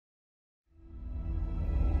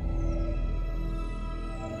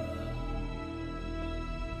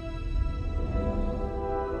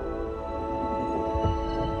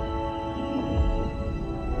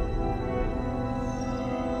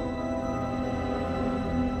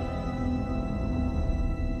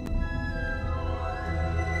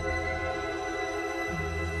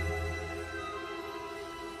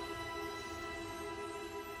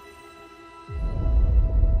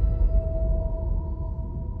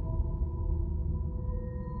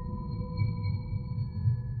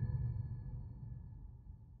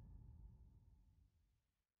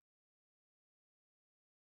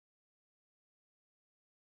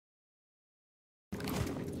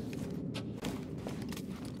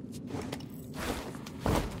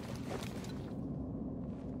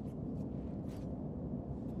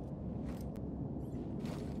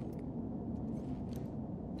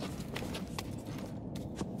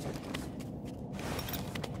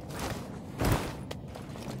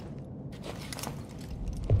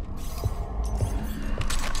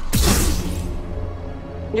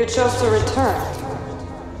You chose to return.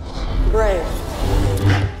 Brave,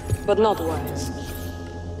 but not wise.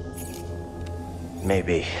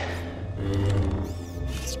 Maybe.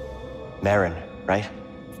 Merrin, right?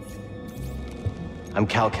 I'm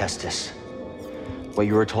Cal Kestis. What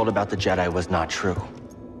you were told about the Jedi was not true.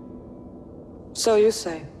 So you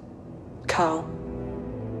say. Cal.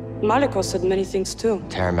 Malicos said many things too.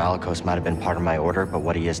 Taron Malicos might have been part of my order, but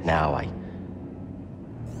what he is now, I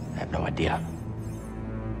have no idea.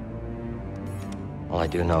 All I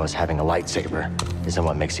do know is having a lightsaber isn't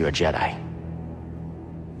what makes you a Jedi.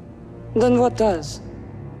 Then what does?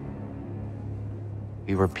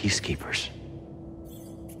 We were peacekeepers.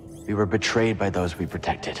 We were betrayed by those we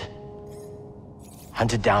protected.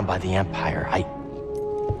 Hunted down by the Empire.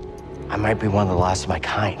 I might be one of the last of my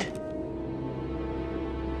kind.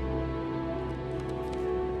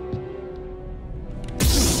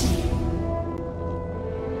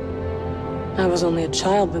 I was only a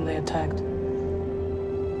child when they attacked.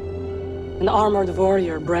 An armored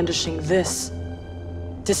warrior brandishing this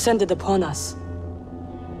descended upon us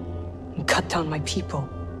and cut down my people,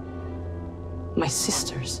 my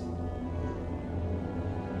sisters,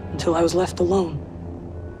 until I was left alone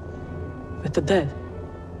with the dead.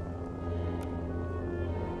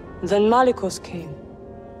 Then Malicos came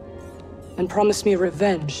and promised me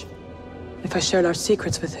revenge if I shared our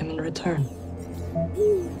secrets with him in return.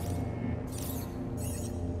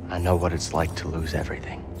 I know what it's like to lose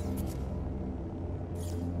everything.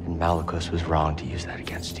 And Malicos was wrong to use that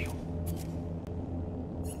against you.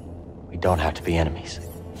 We don't have to be enemies.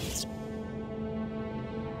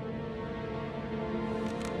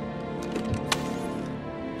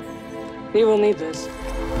 We will need this.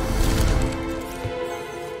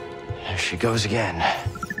 There she goes again.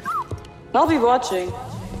 I'll be watching.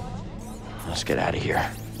 Let's get out of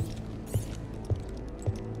here.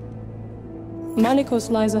 Malicos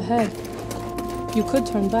lies ahead. You could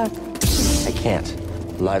turn back. I can't.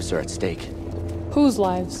 Lives are at stake. Whose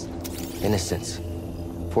lives? Innocents.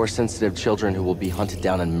 Force-sensitive children who will be hunted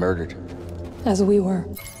down and murdered. As we were.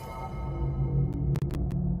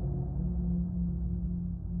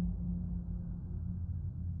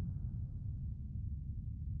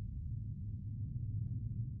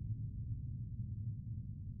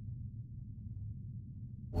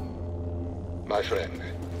 My friend,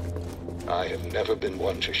 I have never been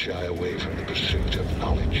one to shy away from the pursuit of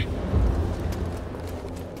knowledge.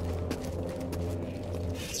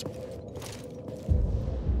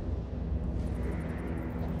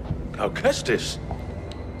 Cal Kestis.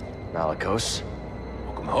 Malicos.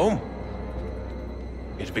 Welcome home.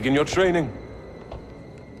 Here to begin your training.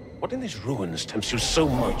 What in these ruins tempts you so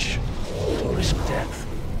much to risk death?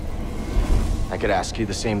 I could ask you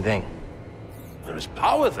the same thing. There is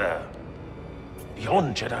power there.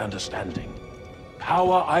 Beyond Jedi understanding.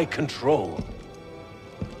 Power I control.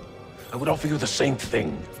 I would offer you the same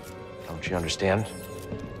thing. Don't you understand?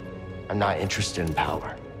 I'm not interested in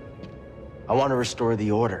power. I want to restore the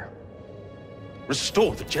Order.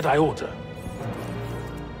 Restore the Jedi Order?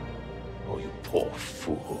 Oh, you poor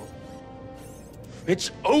fool.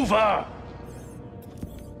 It's over!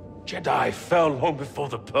 Jedi fell long before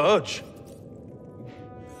the Purge.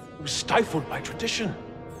 It was stifled by tradition.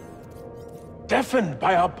 Deafened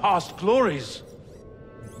by our past glories.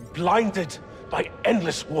 Blinded by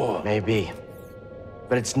endless war. Maybe.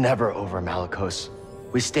 But it's never over, Malicos.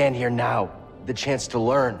 We stand here now, the chance to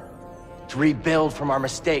learn. To rebuild from our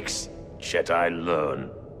mistakes. Jedi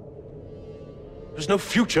learn. There's no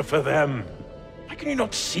future for them. Why can you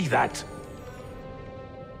not see that?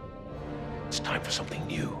 It's time for something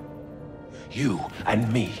new. You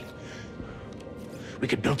and me. We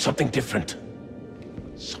could build something different.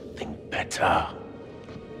 Something better.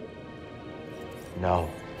 No.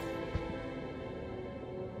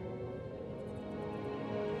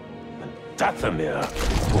 And Dathomir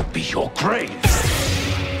will be your grave.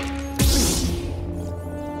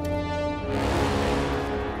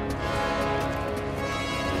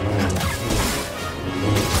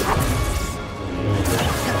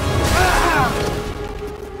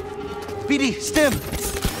 BD, stim!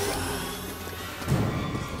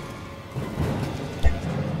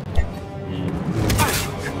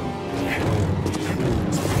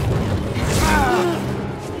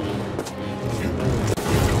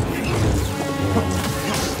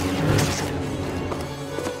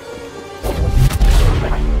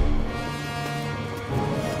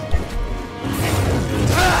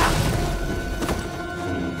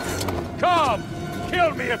 Come!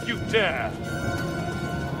 Kill me if you dare!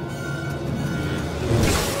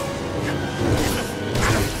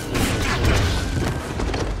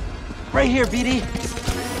 Right here, BD.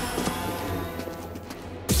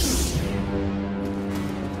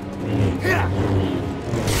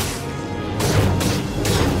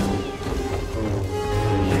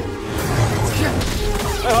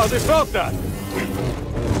 How they felt that?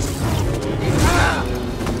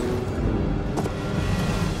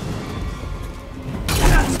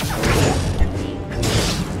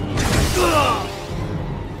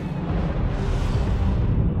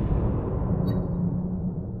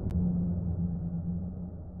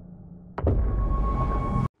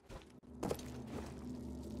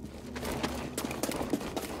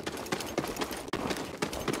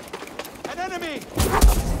 An enemy!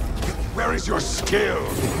 Where is your skill?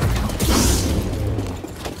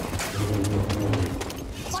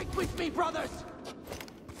 Fight with me, brothers!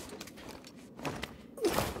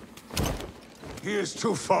 He is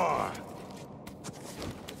too far.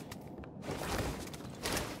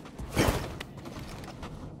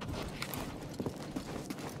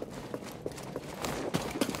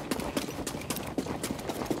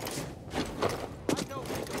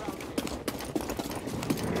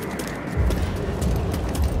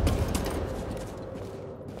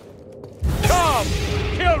 Come!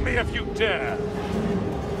 Kill me if you dare!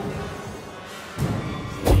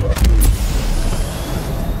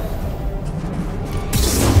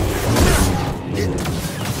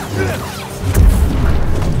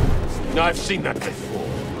 I've seen that before.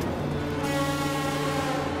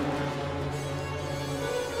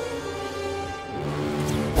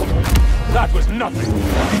 That was nothing.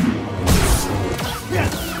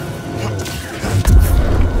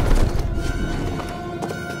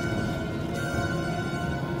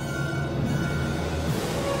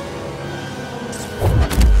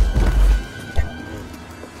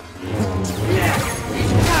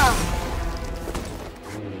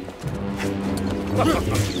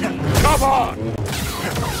 Come on!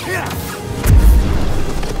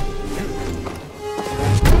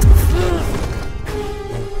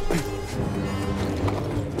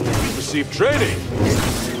 Receive training!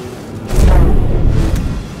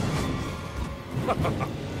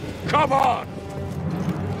 Come on!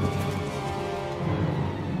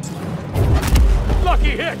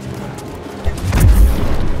 Lucky hit!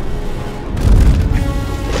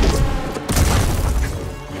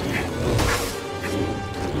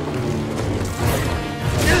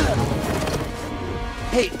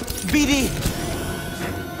 Hey, BD!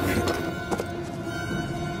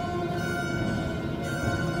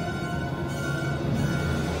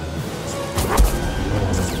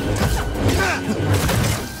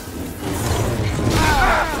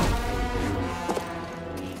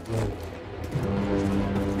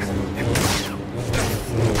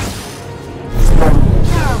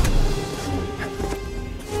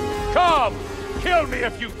 Come! Kill me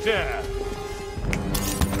if you dare!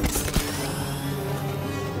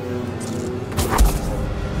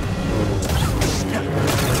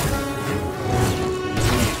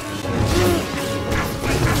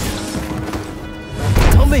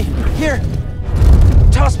 Here!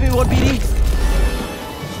 Toss me one, BD!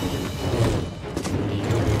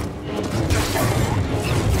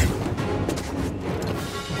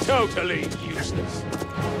 Totally useless.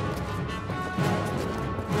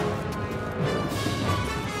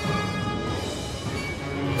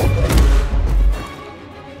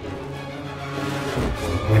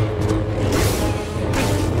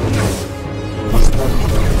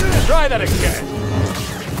 Try that again!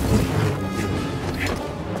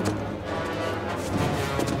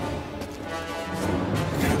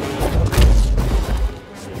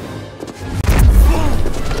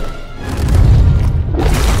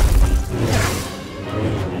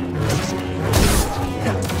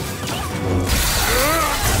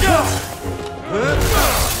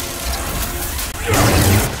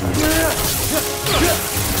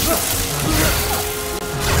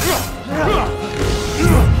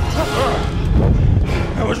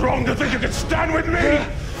 I was wrong to think you could stand with me!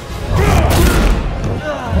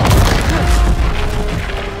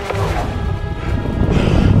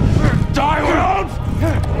 Die, world!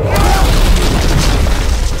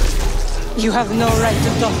 You have no right to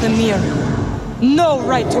Dathomir. No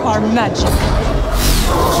right to our magic.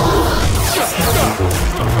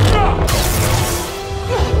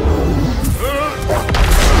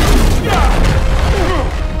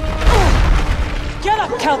 Get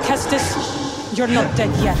up, Cal Kestis. You're not dead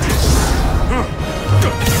yet.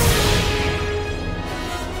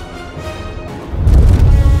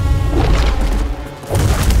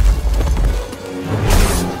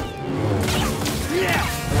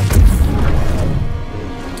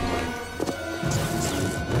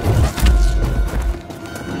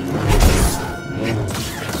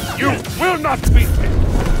 You will not beat me!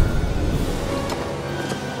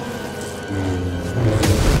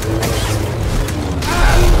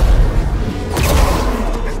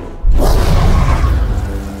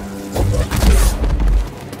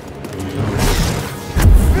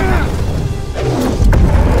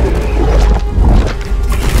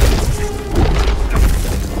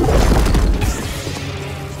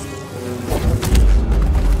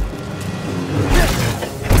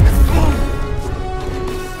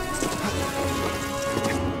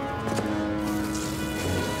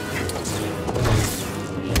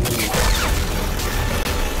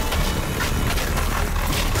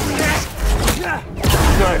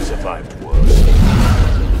 I've survived worse.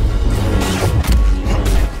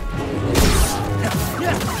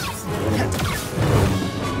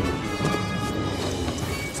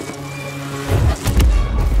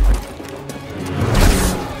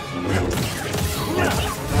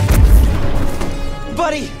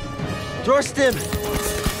 Buddy! Door stim!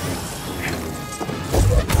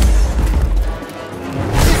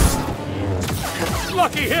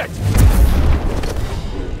 Lucky hit!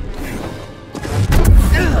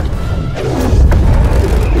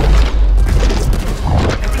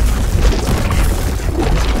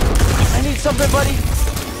 I need something, buddy!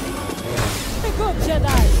 Pick up,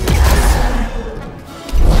 Jedi!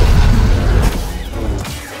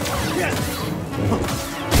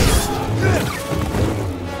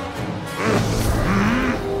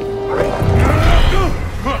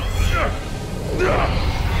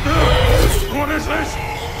 What is this?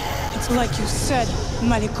 It's like you said,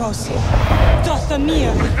 Malicos.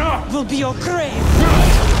 Dathomir will be your grave!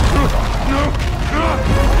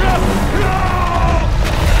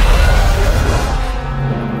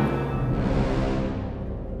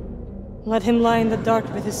 Let him lie in the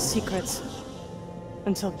dark with his secrets,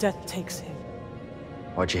 until death takes him.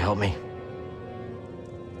 Why'd you help me?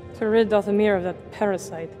 To rid Dathomir of that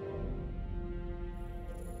parasite.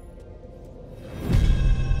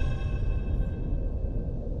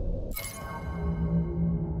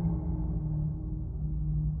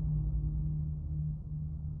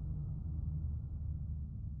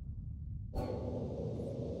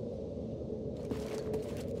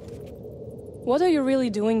 What are you really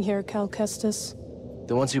doing here, 𝐿𝐴?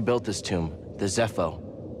 The ones who built this tomb, the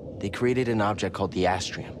𝐍𝐿, they created an object called the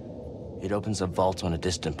Astrium. It opens a vault on a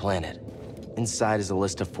distant planet. Inside is a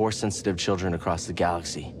list of Force-sensitive children across the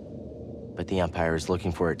galaxy. But the Empire is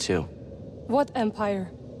looking for it too. What Empire?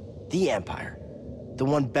 The Empire. The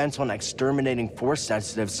one bent on exterminating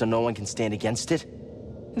Force-sensitive so no one can stand against it?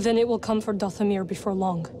 Then it will come for Dathomir before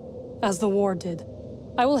long, as the war did.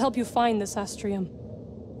 I will help you find this Astrium.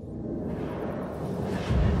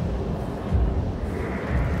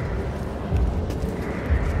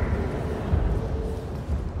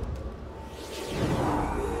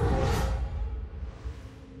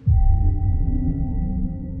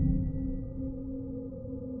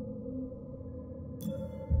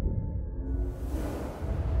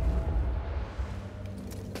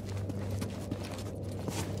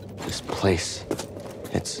 This place,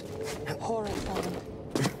 it's Horrifying.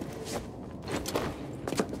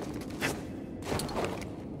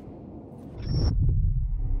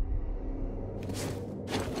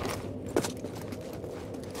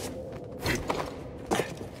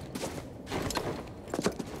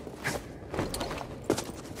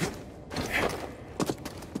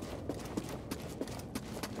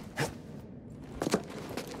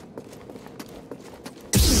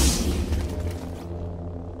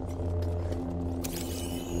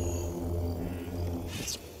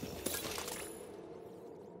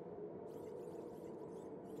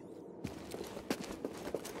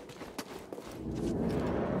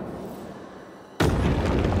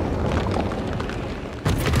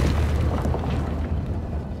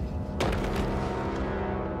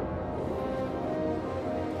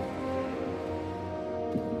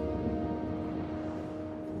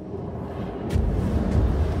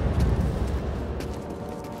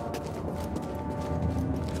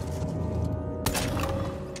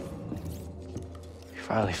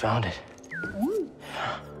 finally found it.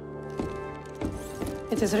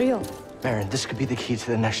 It is real. Merrin, this could be the key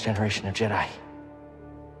to the next generation of Jedi.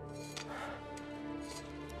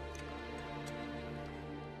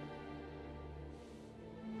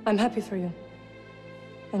 I'm happy for you.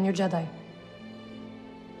 And your Jedi.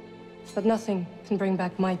 But nothing can bring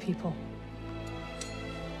back my people.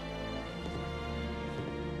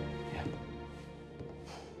 Yeah.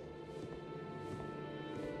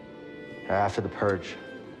 After the Purge,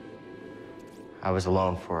 I was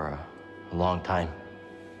alone for a long time.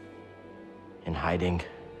 In hiding,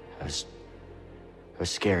 I was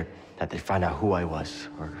scared that they'd find out who I was,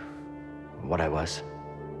 or what I was.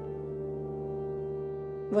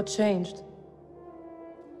 What changed?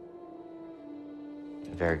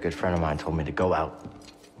 A very good friend of mine told me to go out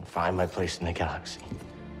and find my place in the galaxy.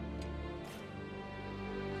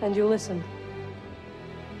 And you listened?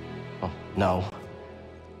 Well, no.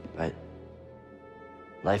 But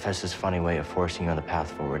life has this funny way of forcing you on the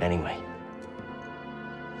path forward anyway.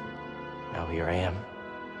 Now here I am.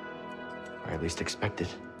 Or at least expected.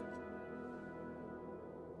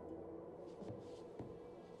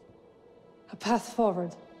 A path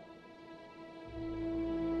forward.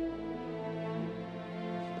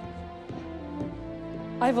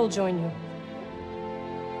 I will join you.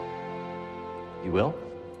 You will?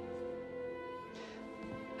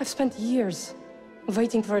 I've spent years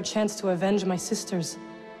waiting for a chance to avenge my sisters.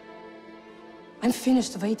 I'm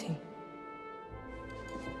finished waiting.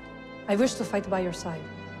 I wish to fight by your side.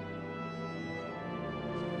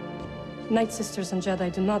 Nightsisters and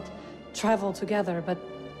Jedi do not travel together, but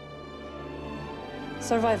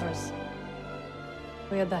survivors,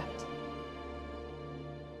 we adapt.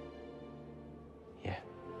 Yeah.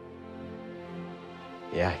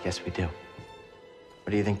 Yeah, I guess we do.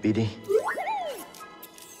 What do you think, BD?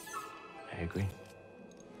 I agree.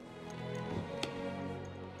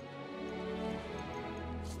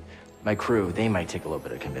 My crew, they might take a little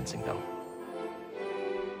bit of convincing, though.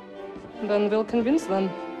 Then we'll convince them.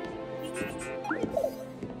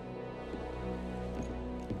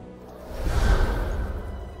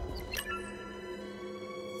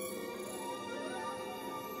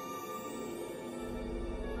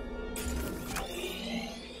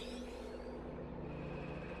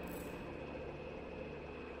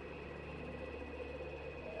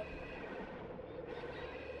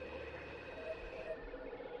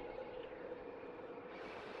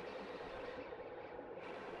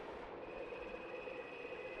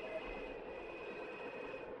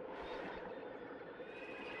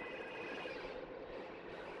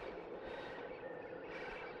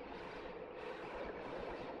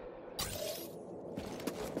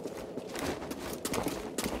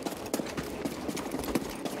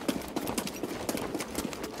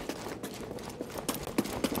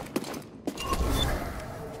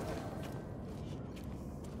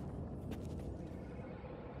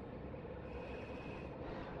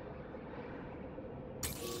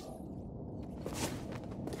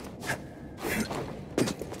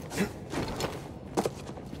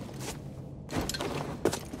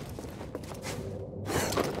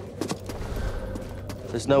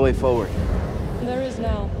 There's no way forward. There is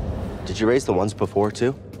now. Did you raise the ones before,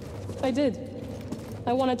 too? I did.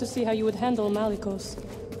 I wanted to see how you would handle Malicos.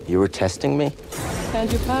 You were testing me?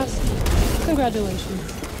 And you passed.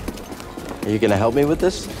 Congratulations. Are you gonna help me with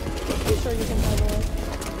this? I'm sure you can handle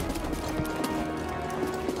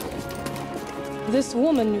it. This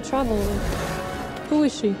woman you travel with, who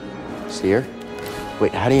is she? See her?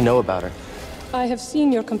 Wait, how do you know about her? I have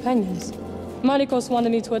seen your companions. Malicos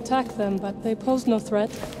wanted me to attack them, but they posed no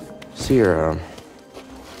threat. See her,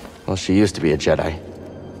 well, she used to be a Jedi.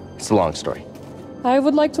 It's a long story. I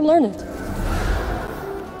would like to learn it.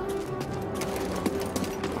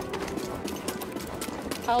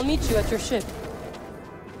 I'll meet you at your ship.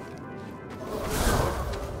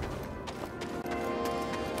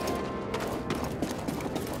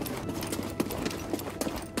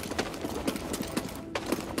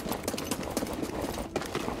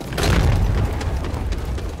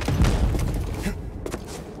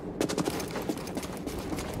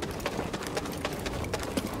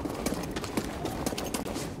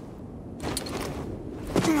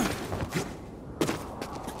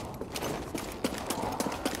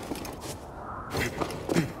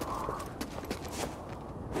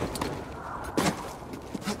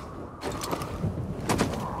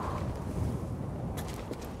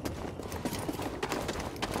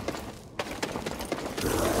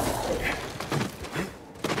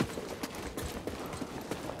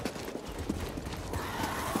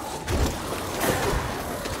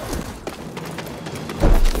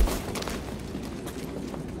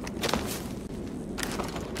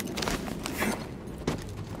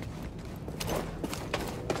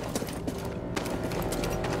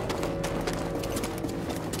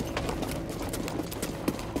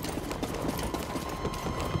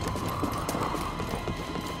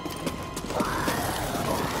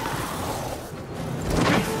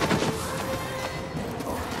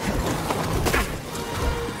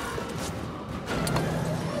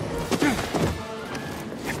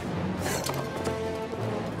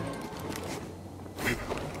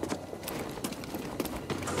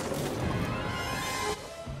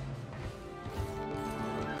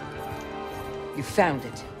 You found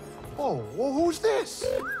it. Oh, well, who's this?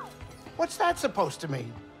 What's that supposed to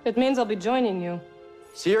mean? It means I'll be joining you.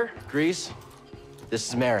 See her, Grease? This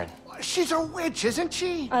is Merrin. She's a witch, isn't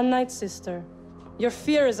she? A Nightsister. Your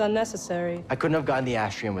fear is unnecessary. I couldn't have gotten the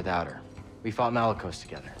Astrium without her. We fought Malicos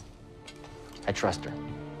together. I trust her.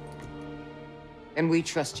 And we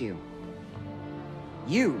trust you.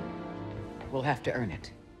 You will have to earn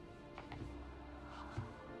it.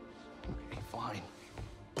 Okay, fine.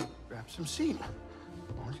 Grab some seat.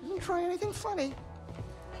 Well, she didn't try anything funny.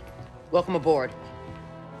 Welcome aboard.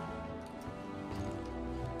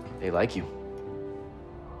 They like you.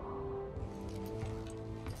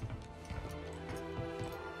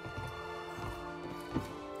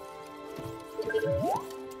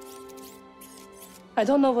 I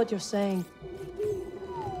don't know what you're saying.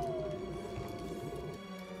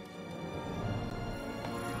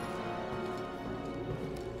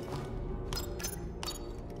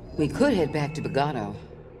 We could head back to 𝐵𝐞𝐻.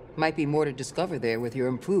 Might be more to discover there with your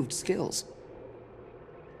improved skills.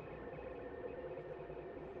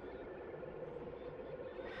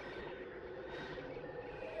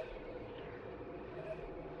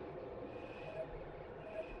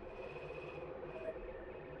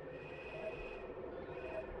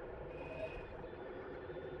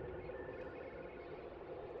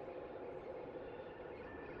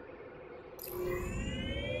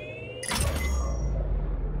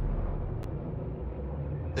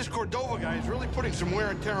 This Cordova guy is really putting some wear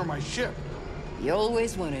and tear on my ship. He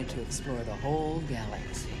always wanted to explore the whole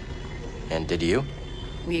galaxy. And did you?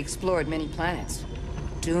 We explored many planets.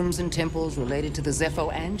 Tombs and temples related to the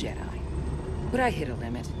𝐍𝐿 and Jedi. But I hit a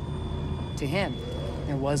limit. To him,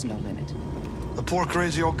 there was no limit. The poor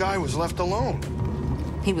crazy old guy was left alone.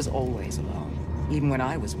 He was always alone, even when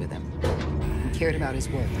I was with him. He cared about his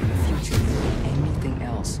work and the future more than anything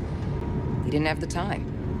else. He didn't have the time.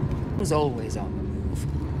 He was always on the move.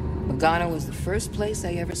 𝐵𝐞𝐻 was the first place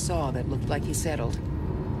I ever saw that looked like he settled,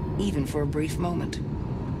 even for a brief moment.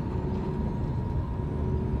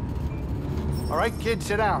 All right, kid,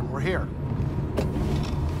 sit down. We're here.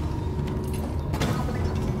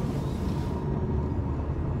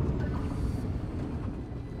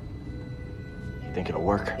 You think it'll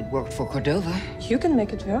work? It worked for Cordova. You can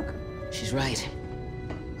make it work. She's right.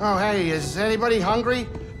 Oh, hey, is anybody hungry?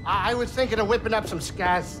 I was thinking of whipping up some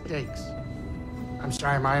skaz steaks. I'm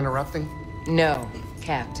sorry, am I interrupting? No,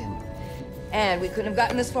 Captain. And we couldn't have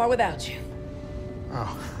gotten this far without you.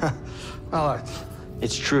 Oh, well,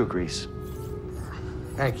 It's true, Grease.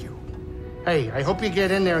 thank you. Hey, I hope you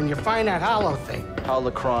get in there and you find that hollow thing.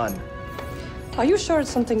 Holocron. Are you sure it's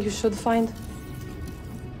something you should find?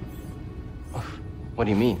 What do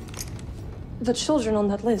you mean? The children on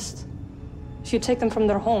that list. If you take them from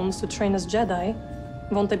their homes to train as Jedi,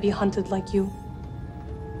 won't they be hunted like you?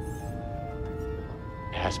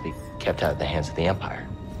 It has to be kept out of the hands of the Empire.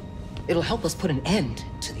 It'll help us put an end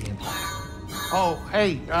to the Empire. Oh,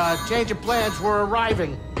 hey, change of plans, we're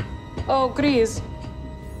arriving. Oh, Grease.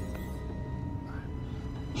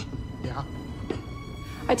 Yeah?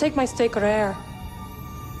 I take my steak rare.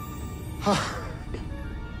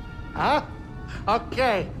 Huh?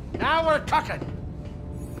 Okay, now we're cooking.